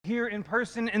here in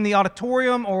person in the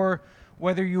auditorium, or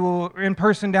whether you're in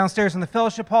person downstairs in the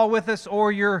fellowship hall with us,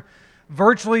 or you're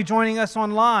virtually joining us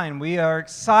online. We are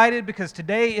excited because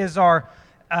today is our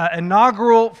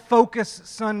inaugural Focus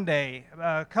Sunday.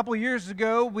 A couple of years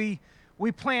ago, we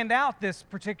planned out this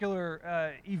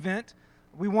particular event.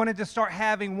 We wanted to start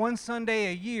having one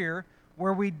Sunday a year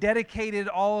where we dedicated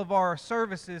all of our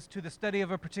services to the study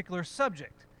of a particular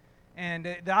subject. And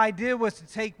the idea was to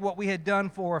take what we had done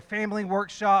for family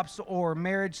workshops or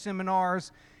marriage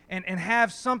seminars and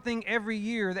have something every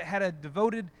year that had a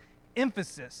devoted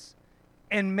emphasis,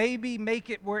 and maybe make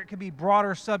it where it could be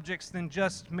broader subjects than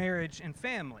just marriage and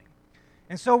family.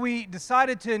 And so we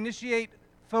decided to initiate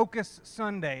Focus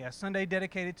Sunday, a Sunday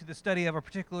dedicated to the study of a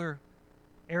particular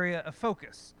area of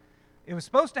focus. It was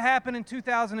supposed to happen in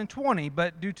 2020,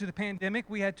 but due to the pandemic,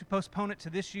 we had to postpone it to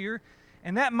this year.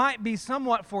 And that might be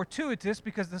somewhat fortuitous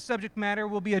because the subject matter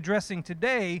we'll be addressing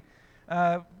today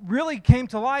really came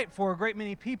to light for a great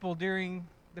many people during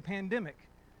the pandemic.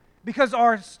 Because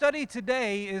our study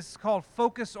today is called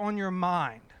Focus on Your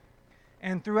Mind.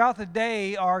 And throughout the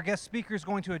day, our guest speaker is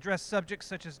going to address subjects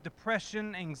such as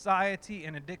depression, anxiety,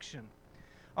 and addiction.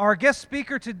 Our guest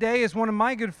speaker today is one of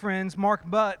my good friends, Mark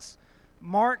Butts.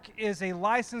 Mark is a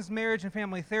licensed marriage and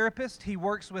family therapist. He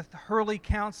works with Hurley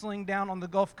Counseling down on the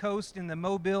Gulf Coast in the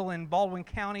Mobile and Baldwin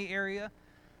County area.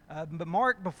 But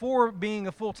Mark, before being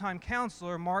a full-time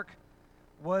counselor, Mark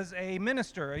was a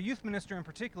minister, a youth minister in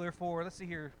particular for,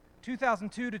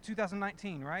 2002 to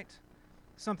 2019, right?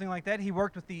 Something like that. He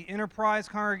worked with the Enterprise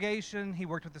congregation. He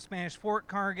worked with the Spanish Fork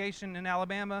congregation in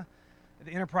Alabama,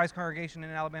 the Enterprise congregation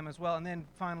in Alabama as well, and then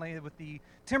finally with the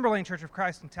Timberlane Church of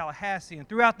Christ in Tallahassee. And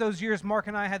throughout those years, Mark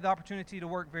and I had the opportunity to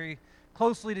work very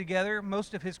closely together.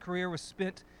 Most of his career was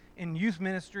spent in youth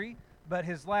ministry, but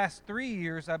his last 3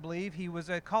 years, I believe, he was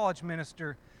a college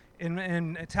minister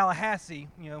in Tallahassee,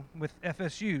 with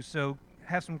FSU. So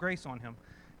have some grace on him.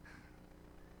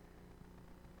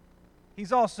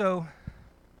 He's also,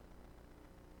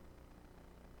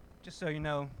 just so you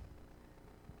know,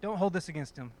 don't hold this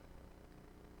against him,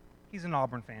 he's an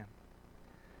Auburn fan.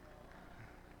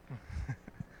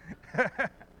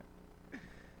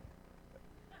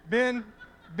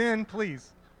 Ben,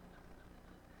 please.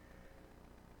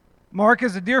 Mark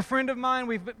is a dear friend of mine.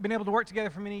 We've been able to work together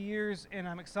for many years, and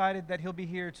I'm excited that he'll be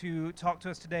here to talk to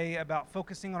us today about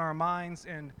focusing on our minds,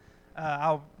 and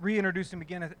I'll reintroduce him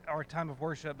again at our time of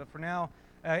worship. But for now,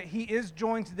 he is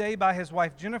joined today by his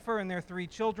wife Jennifer and their 3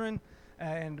 children,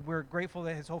 and we're grateful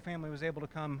that his whole family was able to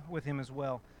come with him as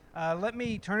well. Let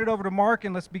me turn it over to Mark,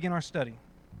 and let's begin our study.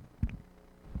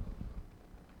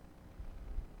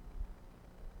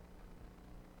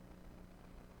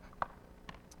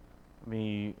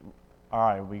 All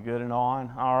right, we good and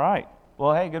on? All right.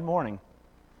 Well, hey, good morning.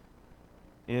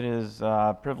 It is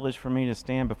a privilege for me to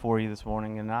stand before you this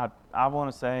morning, and I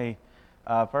want to say,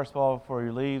 first of all, before he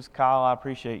leaves, Kyle, I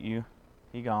appreciate you.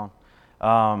 He gone.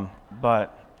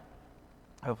 But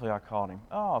hopefully I called him.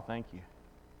 Oh, thank you.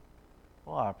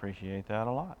 Well, I appreciate that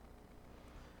a lot.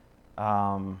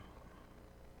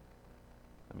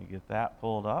 Let me get that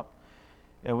pulled up.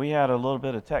 Yeah, we had a little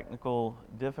bit of technical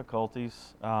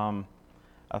difficulties.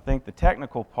 I think the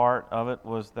technical part of it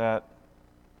was that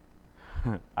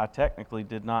I technically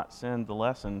did not send the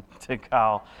lesson to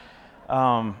Kyle.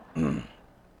 And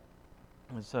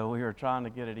so we were trying to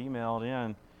get it emailed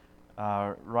in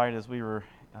right as we were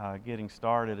getting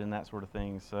started and that sort of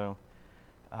thing. So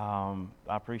I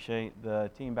appreciate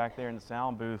the team back there in the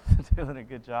sound booth doing a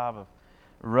good job of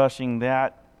rushing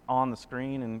that on the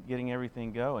screen and getting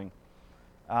everything going.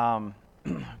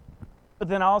 But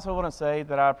then I also want to say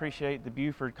that I appreciate the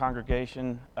Buford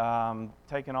congregation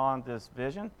taking on this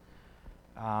vision.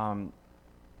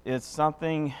 It's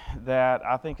something that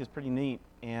I think is pretty neat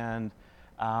and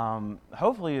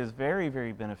hopefully is very,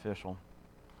 very beneficial.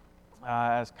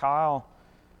 As Kyle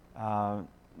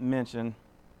mentioned,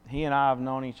 he and I have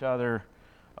known each other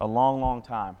a long, long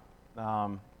time.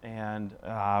 And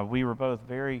we were both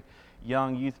very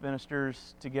young youth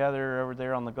ministers together over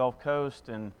there on the Gulf Coast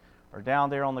or down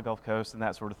there on the Gulf Coast and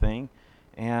that sort of thing.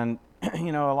 And,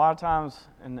 a lot of times,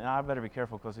 and I better be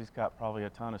careful because he's got probably a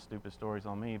ton of stupid stories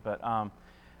on me, but a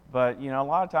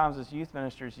lot of times as youth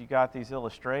ministers, you got these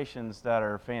illustrations that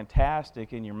are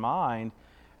fantastic in your mind,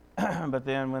 but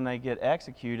then when they get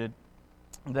executed,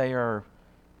 they are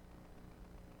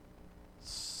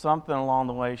something along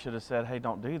the way should have said, hey,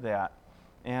 don't do that.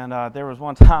 And there was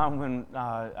one time when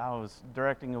I was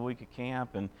directing a week of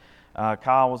camp, and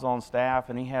Kyle was on staff,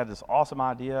 and he had this awesome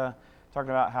idea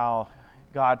talking about how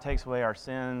God takes away our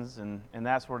sins and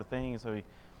that sort of thing. So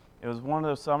it was one of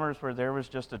those summers where there was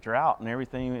just a drought and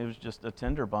everything. It was just a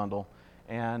tinder bundle.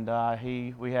 And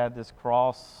we had this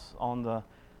cross on the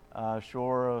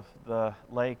shore of the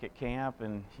lake at camp,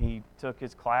 and he took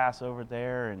his class over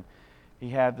there, and he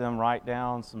had them write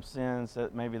down some sins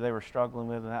that maybe they were struggling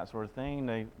with and that sort of thing.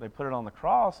 They put it on the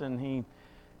cross, and he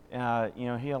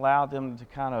allowed them to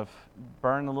kind of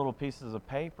burn the little pieces of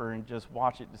paper and just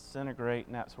watch it disintegrate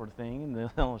and that sort of thing. And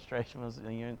the illustration was,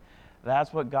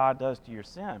 that's what God does to your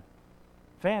sin.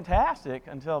 Fantastic,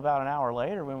 until about an hour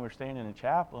later when we were standing in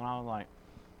chapel, and I was like,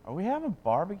 are we having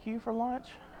barbecue for lunch?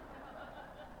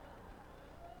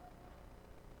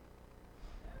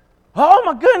 Oh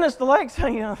my goodness, the lake's,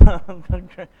 there's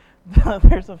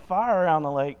a fire around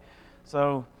the lake.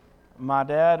 So my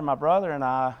dad and my brother and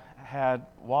I had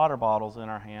water bottles in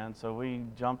our hands, so we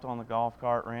jumped on the golf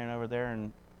cart, ran over there,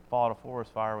 and fought a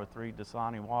forest fire with 3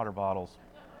 Dasani water bottles.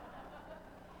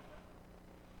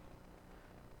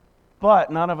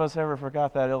 But none of us ever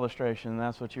forgot that illustration, and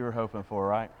that's what you were hoping for,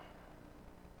 right?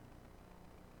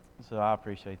 So I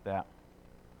appreciate that.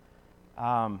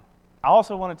 I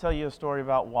also want to tell you a story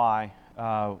about why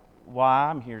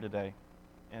I'm here today,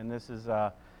 and this is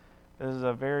a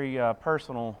very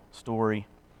personal story.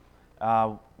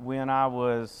 When I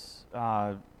was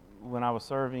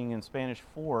serving in Spanish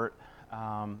Fort,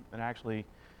 and actually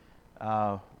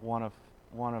one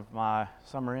of my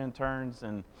summer interns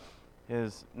and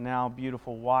his now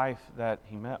beautiful wife that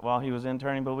he met while he was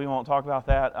interning, but we won't talk about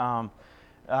that.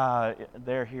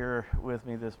 They're here with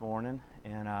me this morning,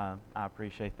 and I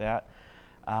appreciate that.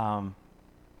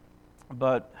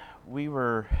 But we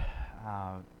were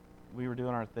doing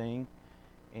our thing,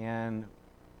 and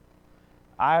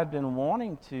I had been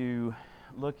wanting to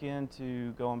look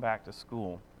into going back to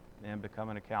school and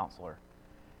becoming a counselor.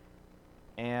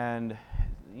 And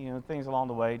things along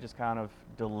the way just kind of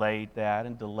delayed that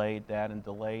and delayed that and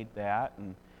delayed that.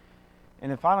 And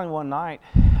then finally one night,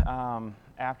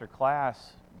 after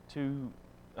class, two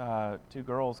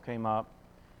girls came up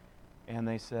and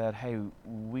they said, "Hey,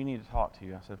 we need to talk to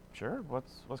you." I said, "Sure,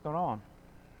 what's going on?"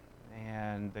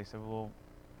 And they said, "Well,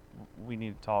 we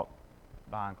need to talk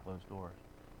behind closed doors."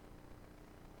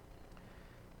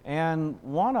 And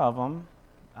one of them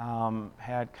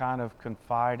had kind of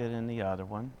confided in the other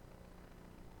one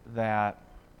that,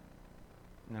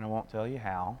 and I won't tell you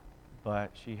how, but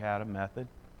she had a method,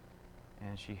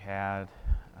 and she had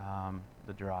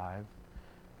the drive,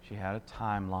 she had a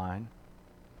timeline,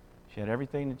 she had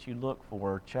everything that you look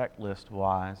for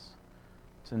checklist-wise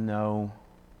to know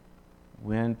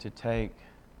when to take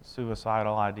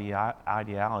suicidal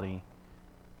ideality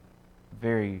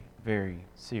very, very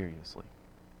seriously.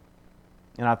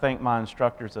 And I thank my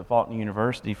instructors at Fulton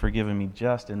University for giving me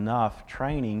just enough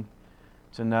training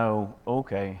to know,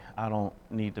 okay, I don't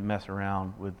need to mess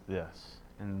around with this.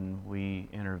 And we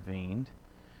intervened,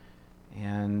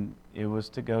 and it was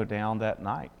to go down that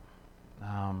night.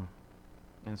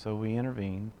 And so we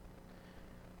intervened.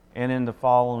 And in the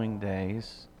following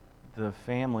days, the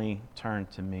family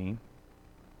turned to me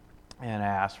and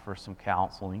asked for some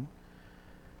counseling.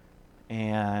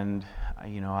 And,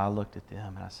 I looked at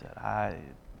them and I said,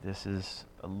 this is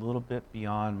a little bit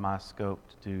beyond my scope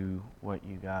to do what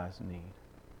you guys need.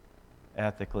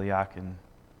 Ethically, I can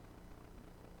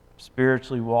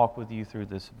spiritually walk with you through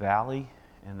this valley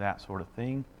and that sort of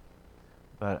thing,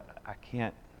 but I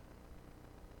can't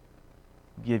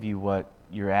give you what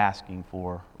you're asking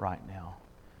for right now.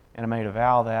 And I made a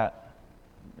vow that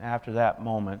after that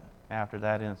moment, after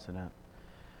that incident,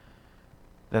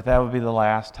 that would be the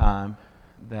last time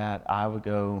that I would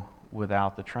go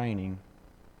without the training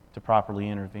to properly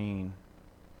intervene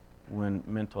when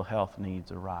mental health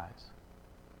needs arise.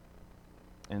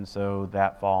 And so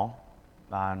that fall,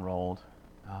 I enrolled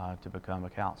to become a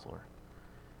counselor.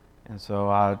 And so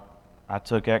I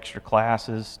took extra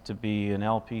classes to be an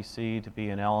LPC, to be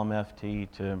an LMFT,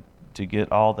 to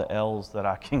get all the L's that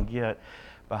I can get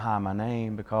behind my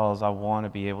name, because I want to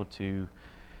be able to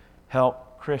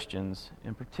help Christians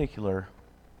in particular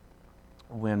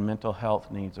when mental health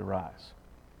needs arise.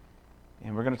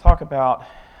 And we're going to talk about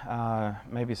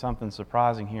maybe something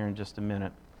surprising here in just a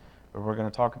minute, but we're going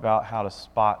to talk about how to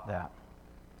spot that,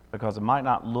 because it might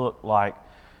not look like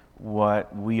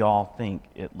what we all think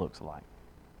it looks like,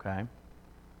 okay?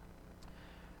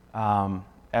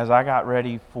 As I got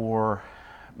ready for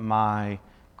my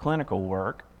clinical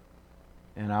work,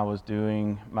 and I was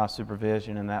doing my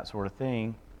supervision and that sort of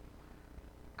thing,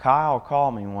 Kyle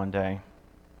called me one day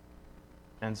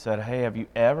and said, "Hey, have you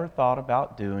ever thought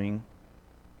about doing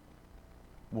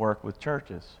work with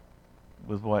churches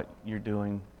with what you're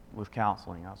doing with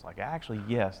counseling?" I was like, "Actually,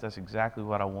 yes, that's exactly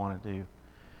what I want to do."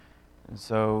 And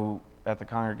so at the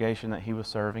congregation that he was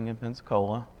serving in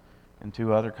Pensacola and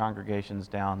 2 other congregations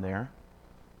down there,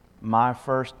 my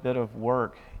first bit of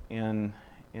work in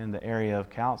the area of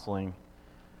counseling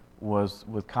was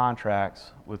with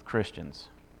contracts with Christians.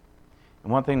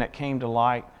 And one thing that came to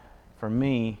light for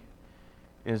me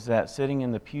is that sitting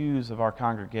in the pews of our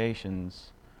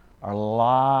congregations are a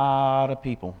lot of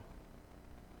people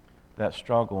that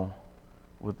struggle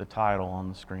with the title on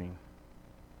the screen.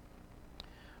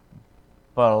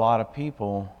 But a lot of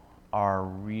people are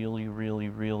really, really,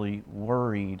 really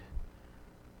worried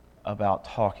about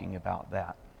talking about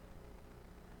that.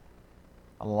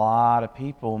 A lot of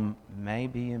people may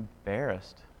be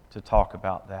embarrassed to talk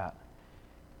about that.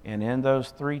 And in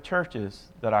those 3 churches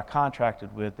that I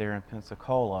contracted with there in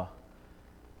Pensacola,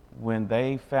 when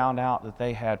they found out that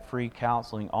they had free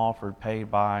counseling offered paid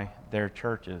by their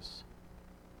churches,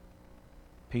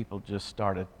 people just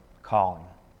started calling.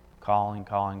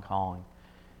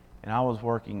 And I was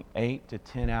working 8 to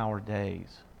 10-hour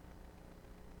days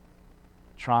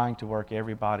trying to work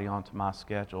everybody onto my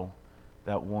schedule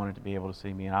that wanted to be able to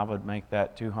see me. And I would make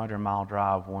that 200-mile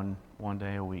drive one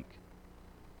day a week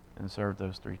and serve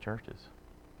those 3 churches.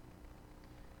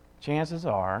 Chances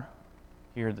are,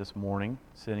 here this morning,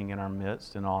 sitting in our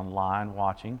midst and online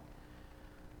watching,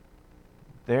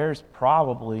 there's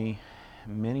probably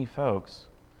many folks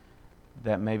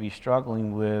that may be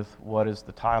struggling with what is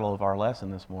the title of our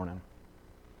lesson this morning.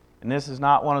 And this is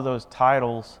not one of those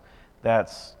titles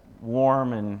that's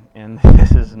warm, and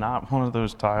this is not one of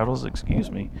those titles, this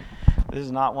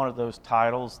is not one of those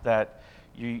titles that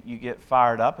you get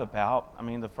fired up about. I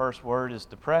mean, the first word is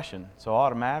depression, so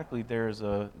automatically there's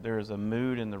a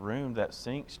mood in the room that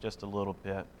sinks just a little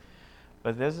bit.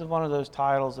 But this is one of those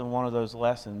titles and one of those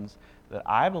lessons that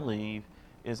I believe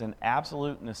is an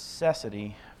absolute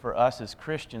necessity for us as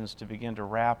Christians to begin to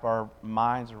wrap our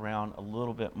minds around a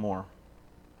little bit more.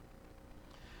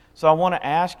 So I want to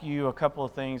ask you a couple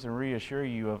of things and reassure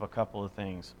you of a couple of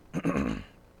things.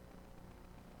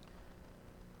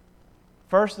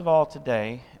 First of all,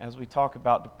 today, as we talk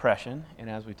about depression and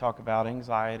as we talk about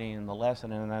anxiety in the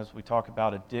lesson and as we talk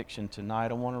about addiction tonight,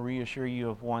 I want to reassure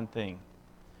you of one thing.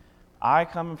 I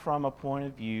come from a point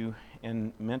of view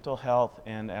in mental health,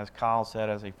 and as Kyle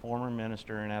said, as a former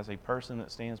minister and as a person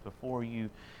that stands before you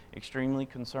extremely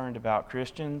concerned about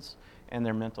Christians and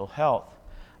their mental health.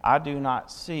 I do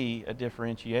not see a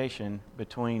differentiation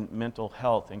between mental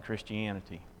health and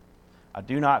Christianity. I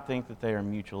do not think that they are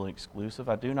mutually exclusive.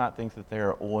 I do not think that they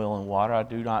are oil and water. I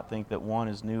do not think that one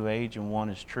is New Age and one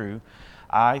is true.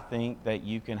 I think that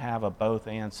you can have a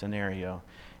both-and scenario.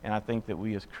 And I think that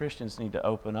we as Christians need to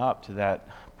open up to that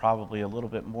probably a little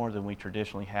bit more than we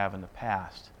traditionally have in the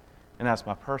past. And that's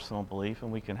my personal belief,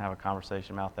 and we can have a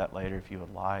conversation about that later if you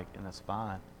would like, and that's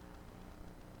fine.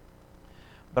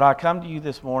 But I come to you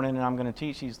this morning, and I'm going to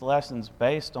teach these lessons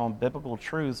based on biblical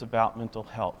truths about mental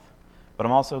health. But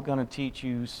I'm also going to teach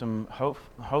you some,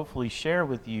 hopefully share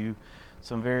with you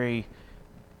some very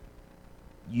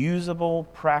usable,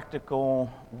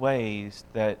 practical ways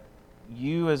that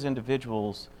you as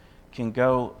individuals can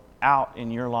go out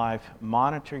in your life,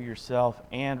 monitor yourself,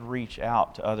 and reach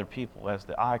out to other people, as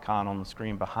the icon on the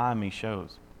screen behind me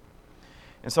shows.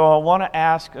 And so I want to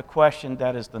ask a question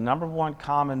that is the number one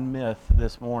common myth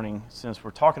this morning. Since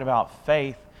we're talking about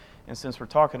faith and since we're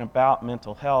talking about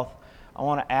mental health, I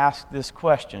want to ask this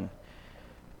question.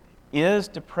 Is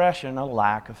depression a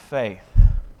lack of faith?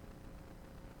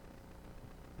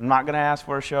 I'm not going to ask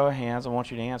for a show of hands. I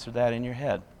want you to answer that in your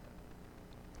head.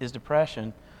 Is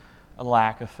depression a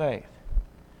lack of faith?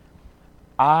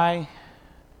 I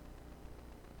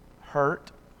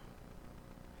hurt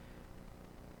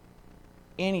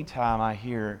anytime I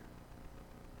hear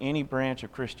any branch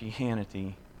of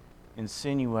Christianity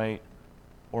insinuate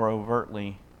or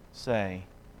overtly say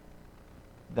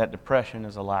that depression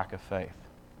is a lack of faith.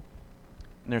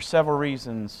 And there's several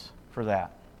reasons for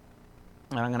that.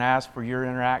 And I'm going to ask for your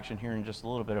interaction here in just a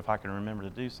little bit if I can remember to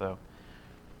do so.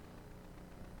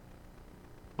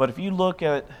 But if you look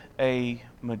at a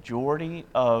majority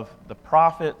of the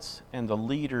prophets and the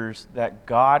leaders that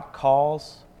God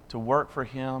calls to work for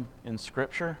Him in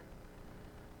Scripture,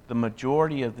 the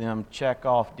majority of them check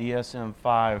off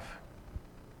DSM-5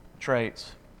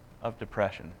 traits of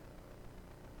depression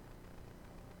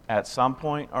at some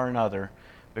point or another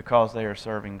because they are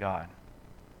serving God.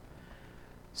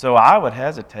 So I would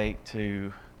hesitate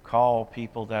to call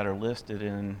people that are listed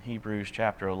in Hebrews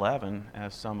chapter 11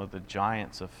 as some of the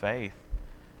giants of faith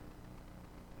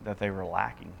that they were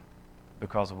lacking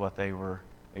because of what they were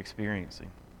experiencing.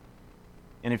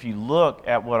 And if you look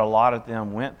at what a lot of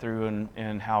them went through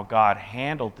and how God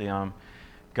handled them,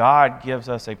 God gives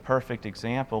us a perfect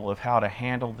example of how to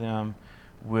handle them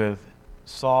with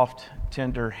soft,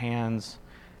 tender hands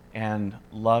and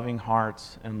loving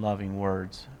hearts and loving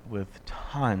words with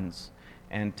tons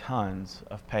and tons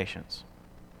of patience.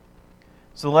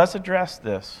 So let's address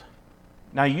this.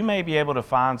 Now, you may be able to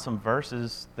find some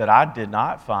verses that I did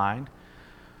not find,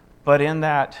 but in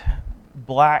that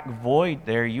black void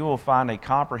there, you will find a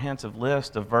comprehensive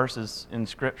list of verses in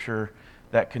Scripture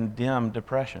that condemn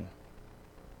depression.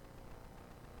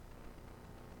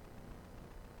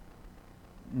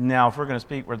 Now, if we're going to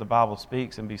speak where the Bible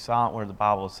speaks and be silent where the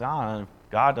Bible is silent,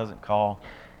 if God doesn't call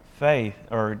faith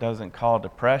or doesn't call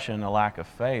depression a lack of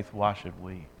faith, why should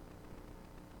we?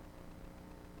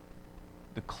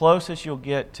 The closest you'll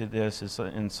get to this is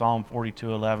in Psalm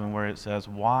 42:11, where it says,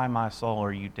 "Why, my soul,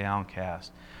 are you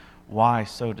downcast? Why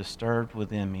so disturbed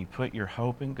within me? Put your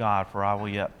hope in God, for I will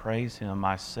yet praise him,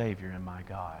 my Savior and my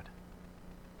God."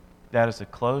 That is the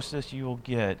closest you will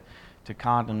get to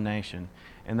condemnation.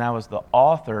 And that was the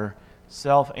author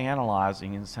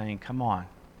self-analyzing and saying, come on,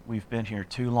 we've been here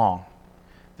too long.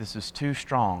 This is too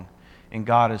strong, and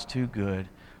God is too good.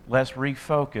 Let's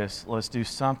refocus. Let's do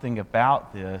something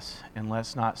about this, and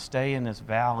let's not stay in this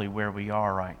valley where we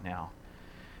are right now.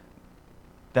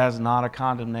 That is not a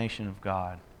condemnation of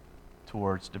God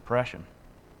towards depression.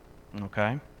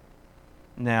 Okay?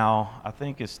 Now, I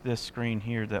think it's this screen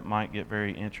here that might get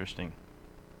very interesting.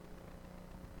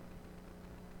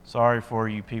 Sorry for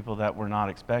you people that were not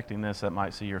expecting this, that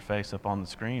might see your face up on the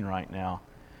screen right now.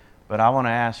 But I want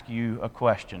to ask you a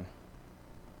question.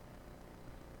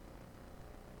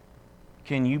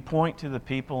 Can you point to the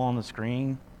people on the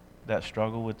screen that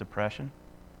struggle with depression?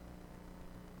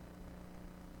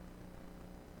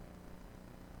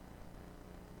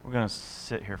 We're going to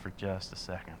sit here for just a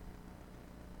second.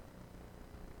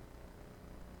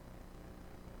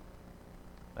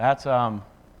 That's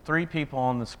 3 people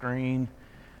on the screen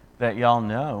that y'all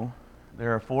know.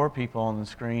 There are 4 people on the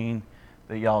screen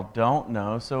that y'all don't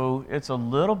know. So it's a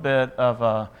little bit of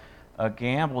a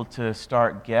gamble to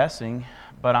start guessing,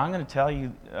 but I'm going to tell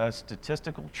you a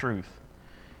statistical truth.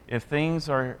 If things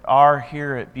are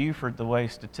here at Buford the way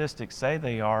statistics say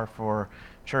they are for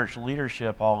church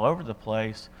leadership all over the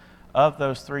place, of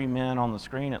those 3 men on the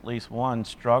screen, at least one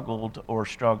struggled or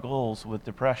struggles with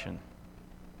depression.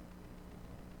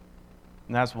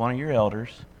 And that's one of your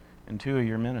elders and 2 of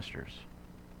your ministers.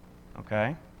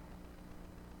 Okay?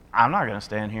 I'm not going to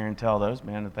stand here and tell those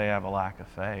men that they have a lack of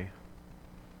faith.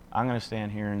 I'm going to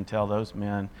stand here and tell those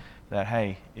men that,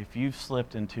 hey, if you've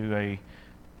slipped into a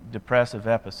depressive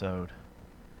episode,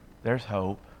 there's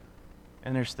hope,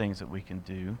 and there's things that we can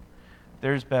do.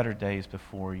 There's better days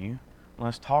before you.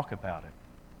 Let's talk about it.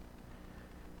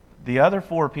 The other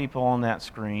 4 people on that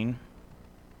screen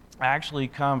actually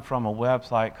come from a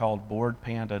website called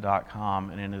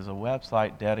boardpanda.com, and it is a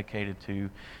website dedicated to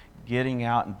getting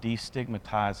out and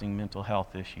destigmatizing mental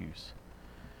health issues.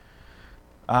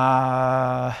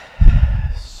 Some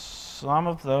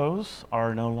of those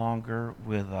are no longer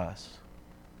with us.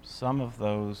 Some of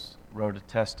those wrote a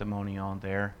testimony on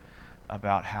there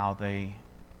about how they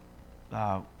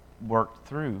worked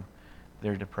through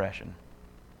their depression.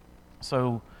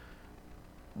 So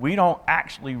we don't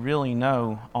actually really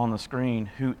know on the screen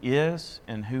who is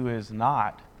and who is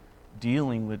not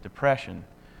dealing with depression.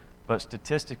 But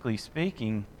statistically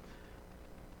speaking,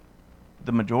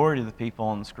 the majority of the people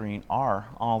on the screen are,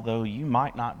 although you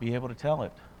might not be able to tell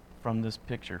it from this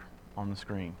picture on the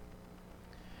screen.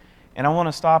 And I want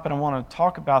to stop and I want to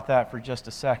talk about that for just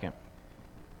a second.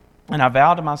 And I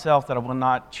vowed to myself that I will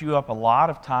not chew up a lot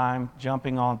of time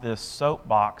jumping on this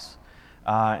soapbox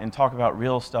and talk about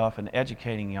real stuff and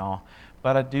educating y'all.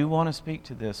 But I do want to speak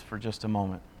to this for just a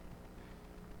moment.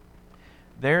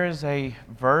 There is a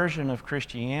version of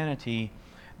Christianity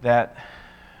that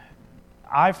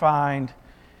I find,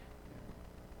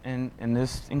 and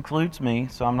this includes me,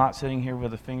 so I'm not sitting here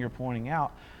with a finger pointing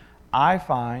out, I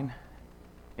find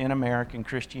in American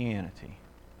Christianity.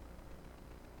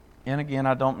 And again,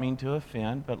 I don't mean to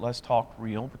offend, but let's talk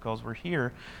real because we're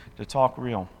here to talk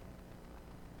real.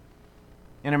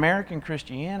 In American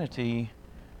Christianity,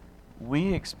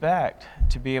 we expect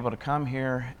to be able to come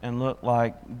here and look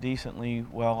like decently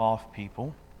well-off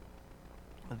people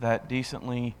that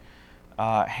decently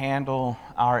handle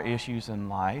our issues in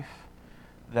life,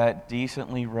 that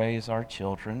decently raise our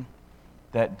children,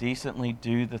 that decently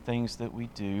do the things that we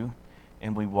do,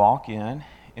 and we walk in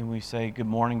and we say, "Good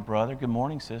morning, brother. Good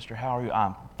morning, sister. How are you?"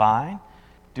 "I'm fine.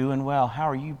 Doing well. How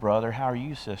are you, brother? How are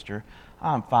you, sister?"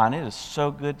 "I'm fine. It is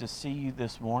so good to see you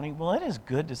this morning." "Well, it is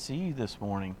good to see you this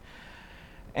morning."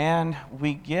 And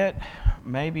we get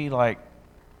maybe like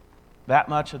that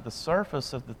much of the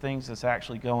surface of the things that's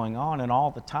actually going on. And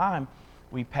all the time,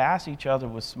 we pass each other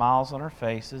with smiles on our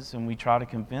faces, and we try to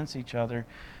convince each other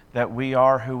that we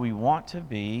are who we want to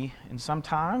be. And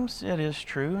sometimes it is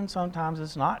true, and sometimes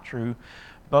it's not true.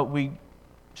 But we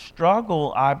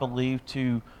struggle, I believe,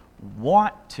 to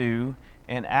want to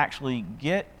and actually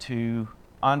get to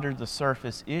under the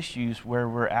surface issues where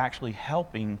we're actually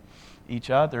helping each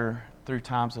other through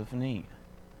times of need.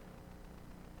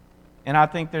 And I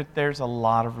think that there's a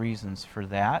lot of reasons for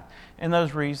that, and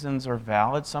those reasons are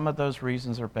valid. Some of those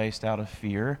reasons are based out of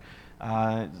fear.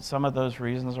 Some of those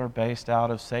reasons are based out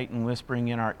of Satan whispering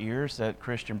in our ears that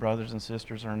Christian brothers and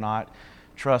sisters are not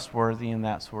trustworthy and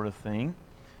that sort of thing.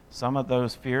 Some of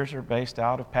those fears are based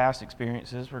out of past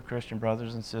experiences where Christian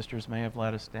brothers and sisters may have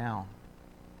let us down.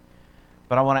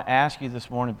 But I want to ask you this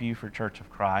morning, Buford Church of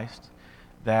Christ,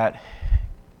 that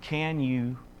can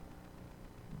you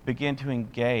begin to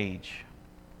engage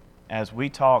as we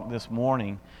talk this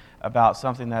morning about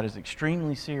something that is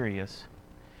extremely serious?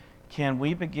 Can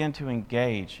we begin to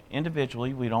engage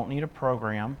individually? We don't need a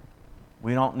program.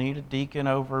 We don't need a deacon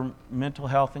over mental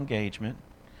health engagement.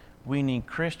 We need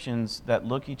Christians that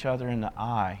look each other in the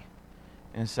eye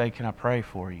and say, can I pray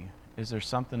for you? Is there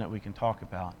something that we can talk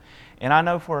about? And I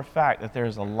know for a fact that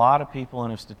there's a lot of people,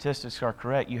 and if statistics are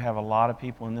correct, you have a lot of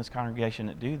people in this congregation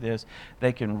that do this.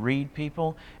 They can read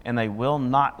people, and they will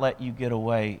not let you get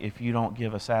away if you don't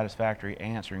give a satisfactory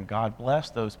answer. And God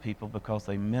bless those people because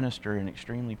they minister in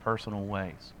extremely personal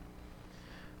ways.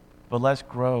 But let's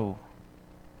grow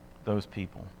those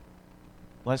people.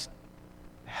 Let's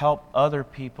help other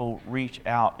people reach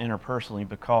out interpersonally,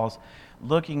 because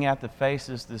looking at the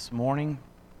faces this morning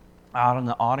out in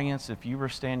the audience, if you were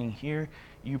standing here,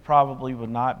 you probably would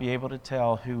not be able to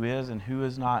tell who is and who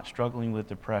is not struggling with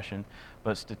depression.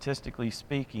 But statistically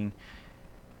speaking,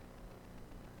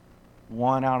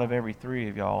 1 out of every 3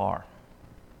 of y'all are.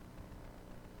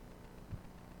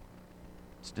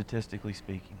 Statistically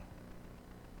speaking.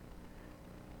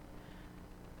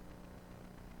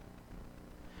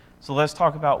 So let's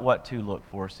talk about what to look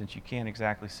for, since you can't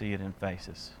exactly see it in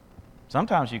faces.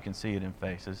 Sometimes you can see it in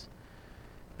faces.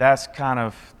 That's kind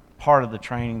of part of the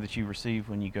training that you receive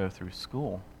when you go through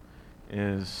school,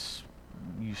 is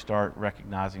you start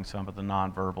recognizing some of the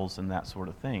nonverbals and that sort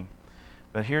of thing.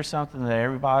 But here's something that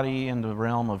everybody in the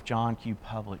realm of John Q.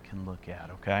 Public can look at,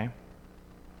 okay?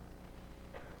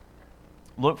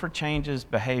 Look for changes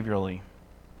behaviorally,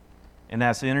 and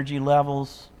that's energy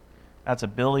levels, that's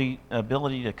ability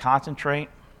to concentrate.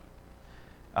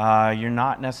 You're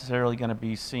not necessarily going to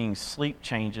be seeing sleep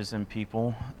changes in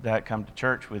people that come to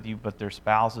church with you, but their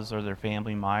spouses or their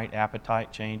family might.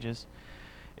 Appetite changes.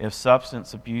 If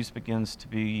substance abuse begins to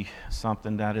be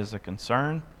something that is a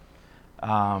concern,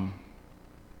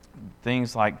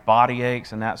 things like body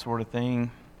aches and that sort of thing,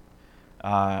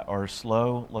 or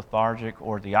slow, lethargic,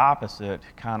 or the opposite,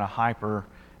 kind of hyper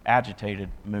agitated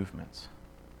movements.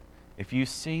 If you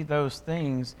see those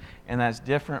things and that's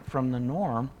different from the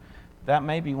norm, that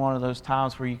may be one of those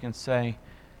times where you can say,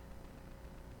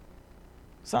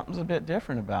 something's a bit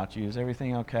different about you. Is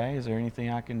everything okay? Is there anything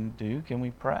I can do? Can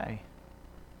we pray?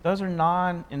 Those are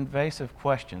non-invasive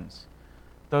questions.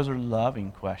 Those are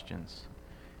loving questions.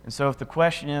 And so if the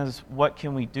question is, what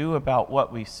can we do about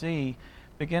what we see,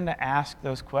 begin to ask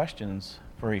those questions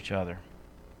for each other.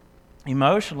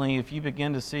 Emotionally, if you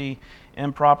begin to see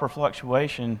improper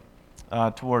fluctuation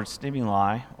towards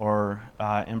stimuli or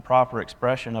improper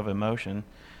expression of emotion,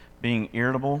 being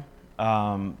irritable,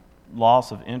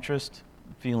 loss of interest,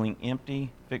 feeling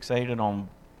empty, fixated on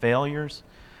failures,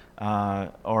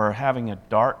 or having a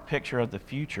dark picture of the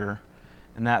future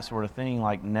and that sort of thing,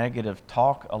 like negative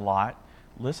talk a lot,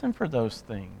 listen for those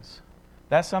things.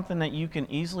 That's something that you can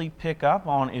easily pick up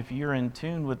on if you're in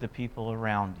tune with the people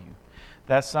around you.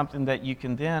 That's something that you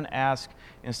can then ask,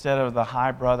 instead of the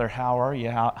hi brother, how are you?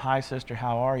 Hi sister,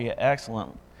 how are you?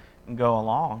 Excellent, and go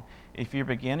along. If you're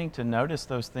beginning to notice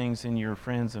those things in your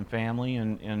friends and family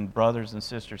and brothers and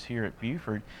sisters here at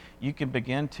Buford, you can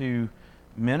begin to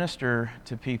minister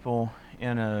to people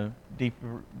in a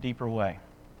deeper way.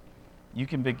 You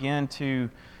can begin to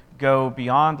go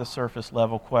beyond the surface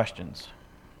level questions.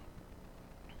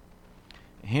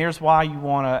 Here's why you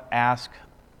want to ask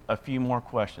a few more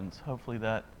questions. Hopefully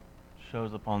that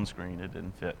shows up on the screen. It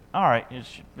didn't fit. All right,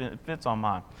 it fits on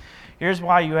mine. Here's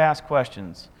why you ask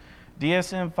questions.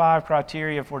 DSM-5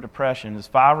 criteria for depression is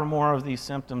 5 or more of these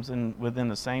symptoms within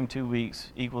the same 2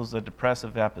 weeks equals a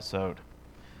depressive episode.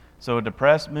 So a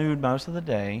depressed mood most of the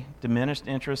day, diminished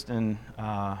interest in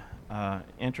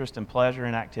pleasure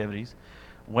in activities,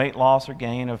 weight loss or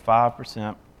gain of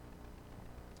 5%,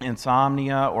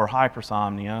 insomnia or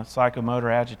hypersomnia,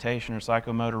 psychomotor agitation or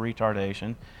psychomotor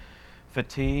retardation,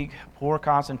 fatigue, poor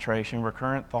concentration,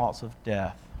 recurrent thoughts of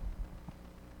death.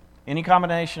 Any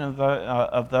combination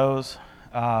of those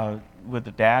with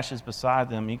the dashes beside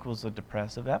them equals a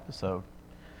depressive episode.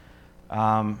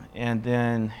 And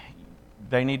then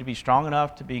they need to be strong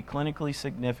enough to be clinically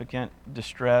significant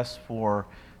distress for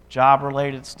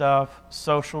job-related stuff,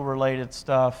 social-related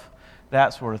stuff, that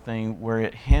sort of thing, where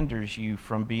it hinders you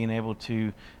from being able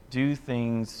to do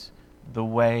things the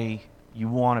way you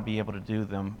want to be able to do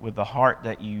them, with the heart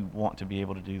that you want to be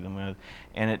able to do them with.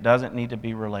 And it doesn't need to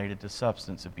be related to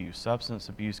substance abuse. Substance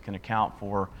abuse can account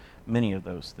for many of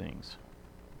those things.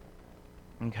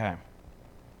 Okay.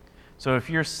 So if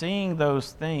you're seeing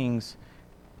those things,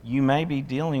 you may be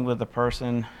dealing with a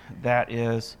person that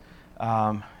is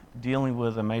dealing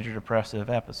with a major depressive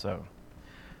episode.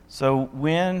 So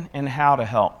when and how to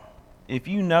help. If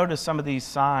you notice some of these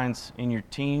signs in your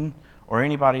team or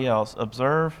anybody else,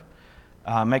 observe,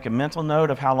 make a mental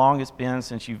note of how long it's been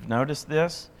since you've noticed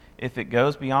this. If it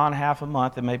goes beyond half a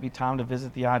month, it may be time to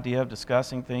visit the idea of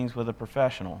discussing things with a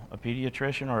professional. A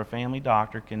pediatrician or a family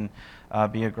doctor can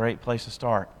be a great place to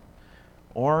start.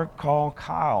 Or call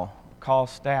Kyle, call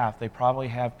staff. They probably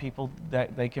have people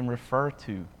that they can refer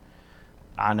to.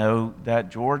 I know that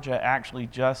Georgia actually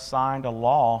just signed a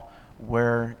law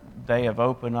where they have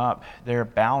opened up their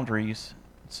boundaries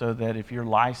so that if you're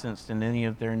licensed in any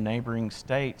of their neighboring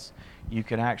states, you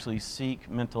can actually seek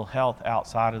mental health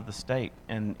outside of the state,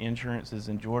 and insurances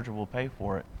in Georgia will pay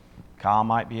for it. Kyle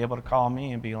might be able to call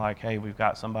me and be like, hey, we've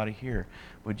got somebody here.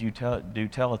 Would you do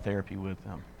teletherapy with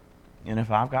them? And if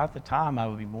I've got the time, I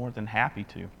would be more than happy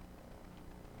to.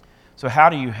 So how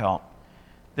do you help?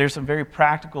 There's some very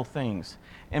practical things.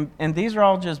 And these are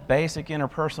all just basic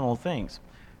interpersonal things.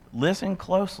 Listen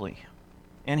closely.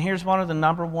 And here's one of the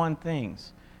number one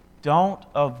things. Don't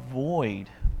avoid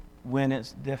when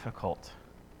it's difficult.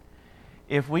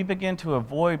 If we begin to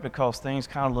avoid because things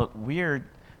kind of look weird,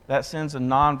 that sends a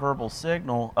nonverbal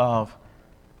signal of,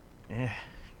 I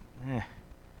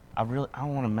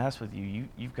don't want to mess with you.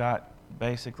 You've got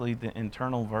basically the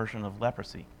internal version of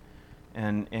leprosy.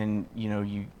 And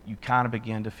you kind of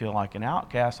begin to feel like an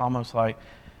outcast, almost like,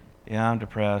 yeah, I'm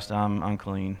depressed, I'm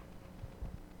unclean.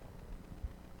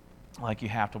 Like you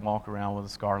have to walk around with a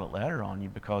scarlet letter on you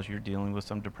because you're dealing with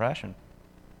some depression.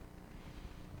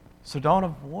 So don't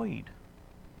avoid.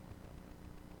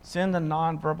 Send the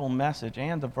nonverbal message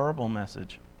and the verbal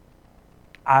message.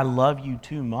 I love you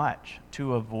too much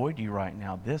to avoid you right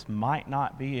now. This might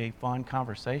not be a fun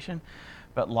conversation,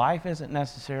 but life isn't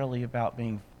necessarily about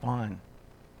being fun.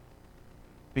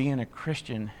 Being a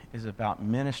Christian is about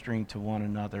ministering to one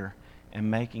another and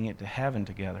making it to heaven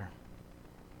together.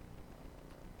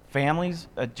 Families,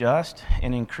 adjust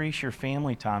and increase your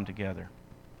family time together.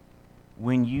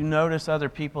 When you notice other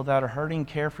people that are hurting,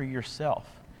 care for yourself.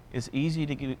 It's easy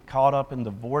to get caught up in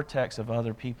the vortex of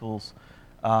other people's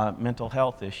mental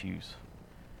health issues.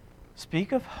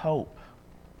 Speak of hope.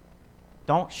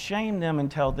 Don't shame them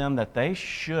and tell them that they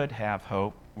should have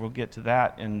hope. We'll get to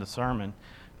that in the sermon.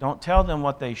 Don't tell them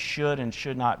what they should and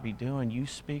should not be doing. You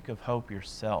speak of hope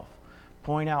yourself.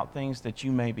 Point out things that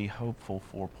you may be hopeful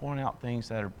for. Point out things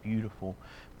that are beautiful.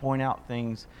 Point out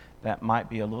things that might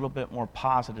be a little bit more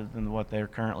positive than what they're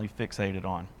currently fixated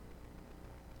on.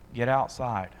 Get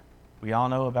outside. We all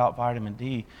know about vitamin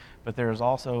D, but there is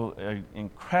also an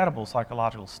incredible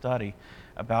psychological study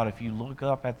about if you look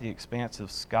up at the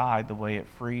expansive sky, the way it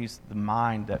frees the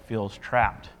mind that feels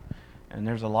trapped. And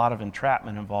there's a lot of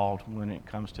entrapment involved when it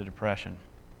comes to depression.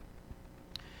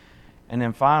 And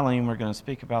then finally, and we're going to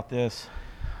speak about this,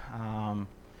 a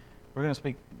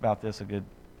good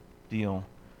deal,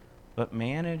 but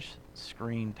manage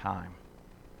screen time.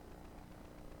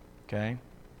 Okay?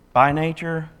 By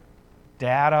nature,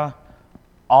 data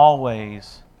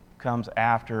always comes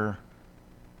after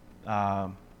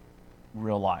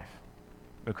real life,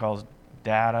 because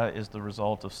data is the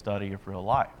result of study of real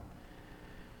life.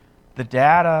 The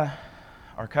data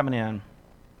are coming in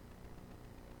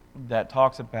that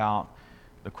talks about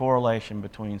the correlation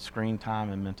between screen time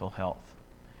and mental health.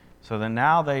 So then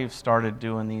now they've started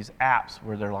doing these apps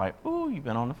where they're like, ooh, you've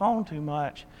been on the phone too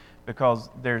much, because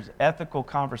there's ethical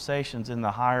conversations in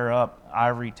the higher up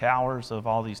ivory towers of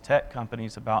all these tech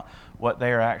companies about what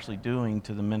they are actually doing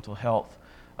to the mental health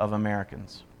of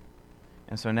Americans.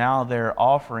 And so now they're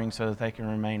offering, so that they can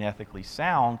remain ethically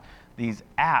sound, these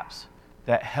apps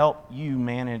that help you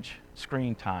manage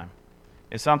screen time.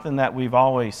 It's something that we've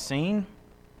always seen,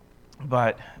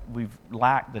 but we've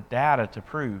lacked the data to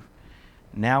prove.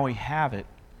 Now we have it,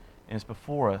 and it's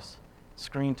before us.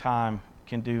 Screen time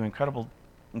can do incredible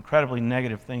incredibly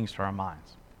negative things to our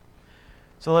minds.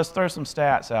 So let's throw some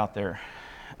stats out there.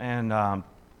 And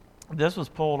this was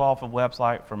pulled off a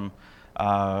website from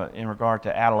in regard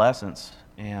to adolescence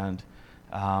and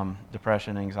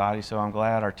depression and anxiety, so I'm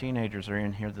glad our teenagers are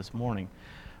in here this morning.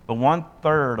 But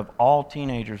 1/3 of all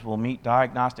teenagers will meet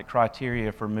diagnostic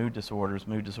criteria for mood disorders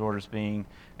being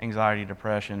anxiety,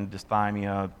 depression,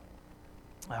 dysthymia,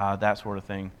 that sort of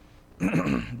thing,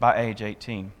 by age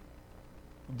 18.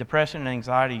 Depression and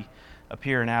anxiety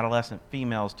appear in adolescent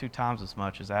females 2 times as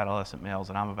much as adolescent males,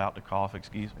 and I'm about to cough,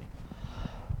 excuse me.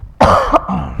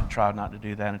 Try not to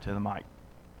do that into the mic.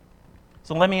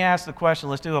 So let me ask the question,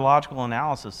 let's do a logical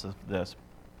analysis of this.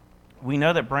 We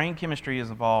know that brain chemistry is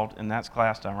involved, and that's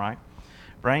class time, right?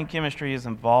 Brain chemistry is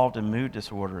involved in mood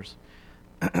disorders.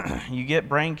 You get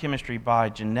brain chemistry by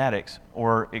genetics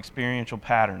or experiential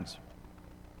patterns.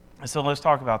 So let's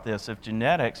talk about this. If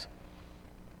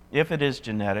it is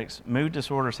genetics, mood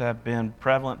disorders have been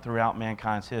prevalent throughout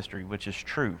mankind's history, which is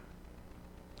true.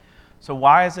 So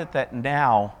why is it that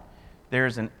now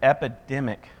there's an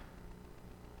epidemic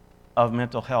of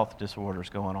mental health disorders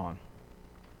going on?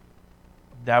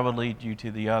 That would lead you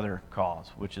to the other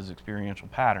cause, which is experiential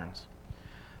patterns.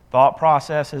 Thought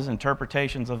processes,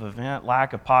 interpretations of event,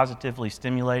 lack of positively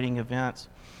stimulating events,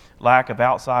 lack of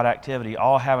outside activity,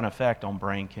 all have an effect on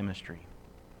brain chemistry.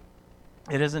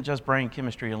 It isn't just brain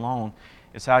chemistry alone,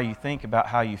 it's how you think about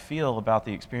how you feel about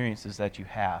the experiences that you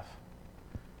have.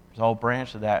 There's a whole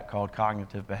branch of that called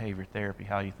cognitive behavior therapy,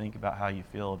 how you think about how you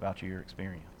feel about your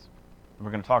experience. And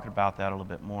we're going to talk about that a little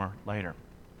bit more later.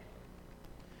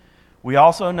 We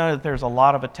also know that there's a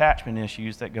lot of attachment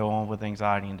issues that go on with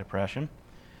anxiety and depression.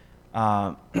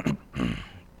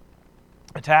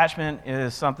 Attachment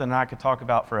is something I could talk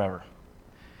about forever.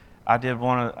 I did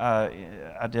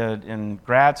in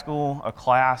grad school a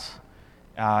class,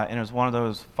 and it was one of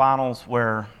those finals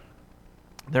where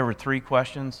there were 3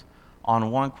 questions.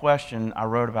 On one question, I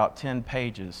wrote about 10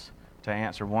 pages to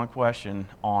answer one question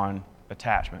on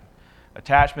attachment.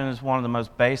 Attachment is one of the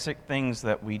most basic things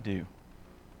that we do.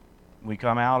 We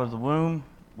come out of the womb,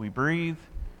 we breathe,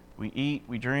 we eat,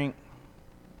 we drink,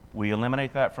 we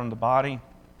eliminate that from the body,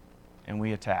 and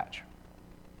we attach.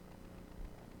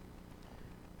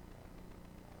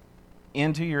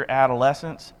 Into your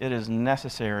adolescence, it is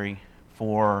necessary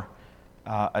for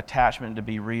attachment to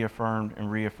be reaffirmed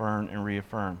and reaffirmed and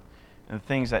reaffirmed. And the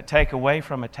things that take away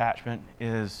from attachment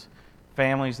is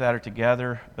families that are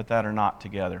together but that are not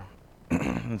together.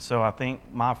 And so I think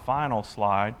my final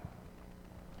slide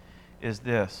is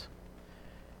this.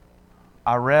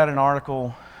 I read an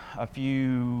article a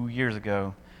few years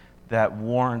ago that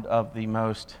warned of the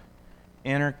most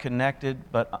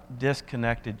interconnected but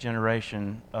disconnected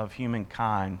generation of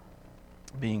humankind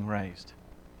being raised.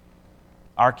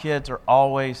 Our kids are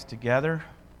always together,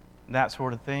 that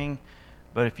sort of thing,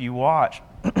 but if you watch,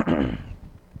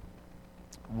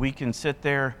 we can sit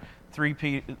there 3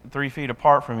 feet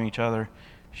apart from each other,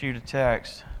 shoot a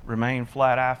text, remain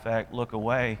flat affect, look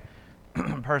away.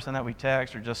 Person that we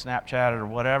text or just Snapchat or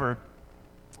whatever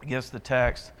gets the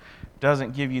text,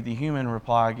 doesn't give you the human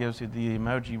reply, gives you the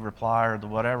emoji reply or the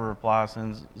whatever reply,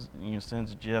 sends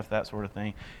a GIF, that sort of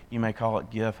thing. You may call it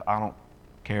GIF, I don't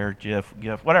care, GIF,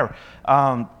 whatever.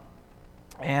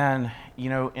 And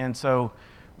so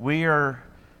we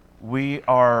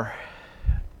are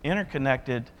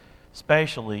interconnected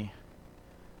spatially,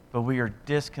 but we are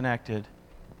disconnected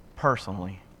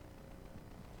personally.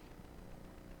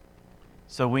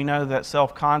 So we know that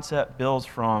self-concept builds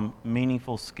from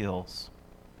meaningful skills.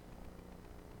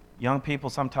 Young people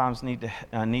sometimes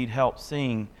need help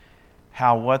seeing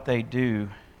how what they do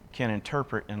can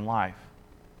interpret in life,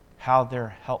 how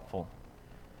they're helpful.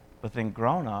 But then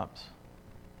grown-ups,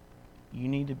 you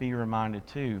need to be reminded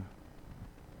too.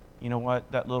 You know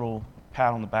what? That little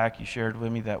pat on the back you shared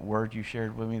with me, that word you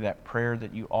shared with me, that prayer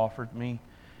that you offered me,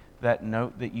 that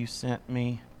note that you sent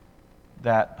me,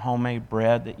 that homemade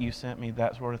bread that you sent me,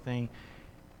 that sort of thing.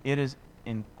 It is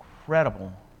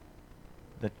incredible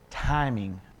the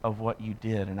timing of what you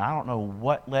did. And I don't know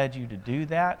what led you to do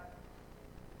that,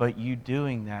 but you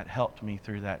doing that helped me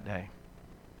through that day.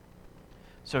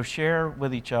 So share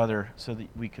with each other so that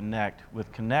we connect.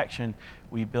 With connection,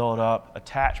 we build up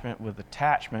attachment. With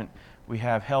attachment, we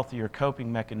have healthier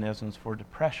coping mechanisms for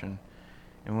depression.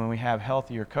 And when we have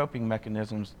healthier coping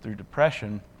mechanisms through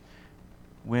depression,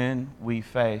 when we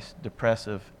face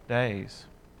depressive days,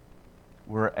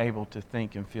 we're able to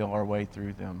think and feel our way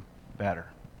through them better.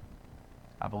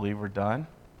 I believe we're done.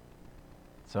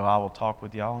 So I will talk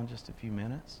with y'all in just a few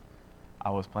minutes. I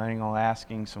was planning on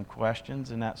asking some questions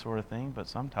and that sort of thing, but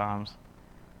sometimes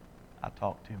I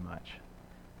talk too much.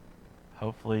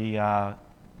 hopefully that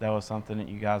was something that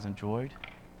you guys enjoyed,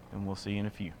 and we'll see you in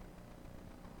a few.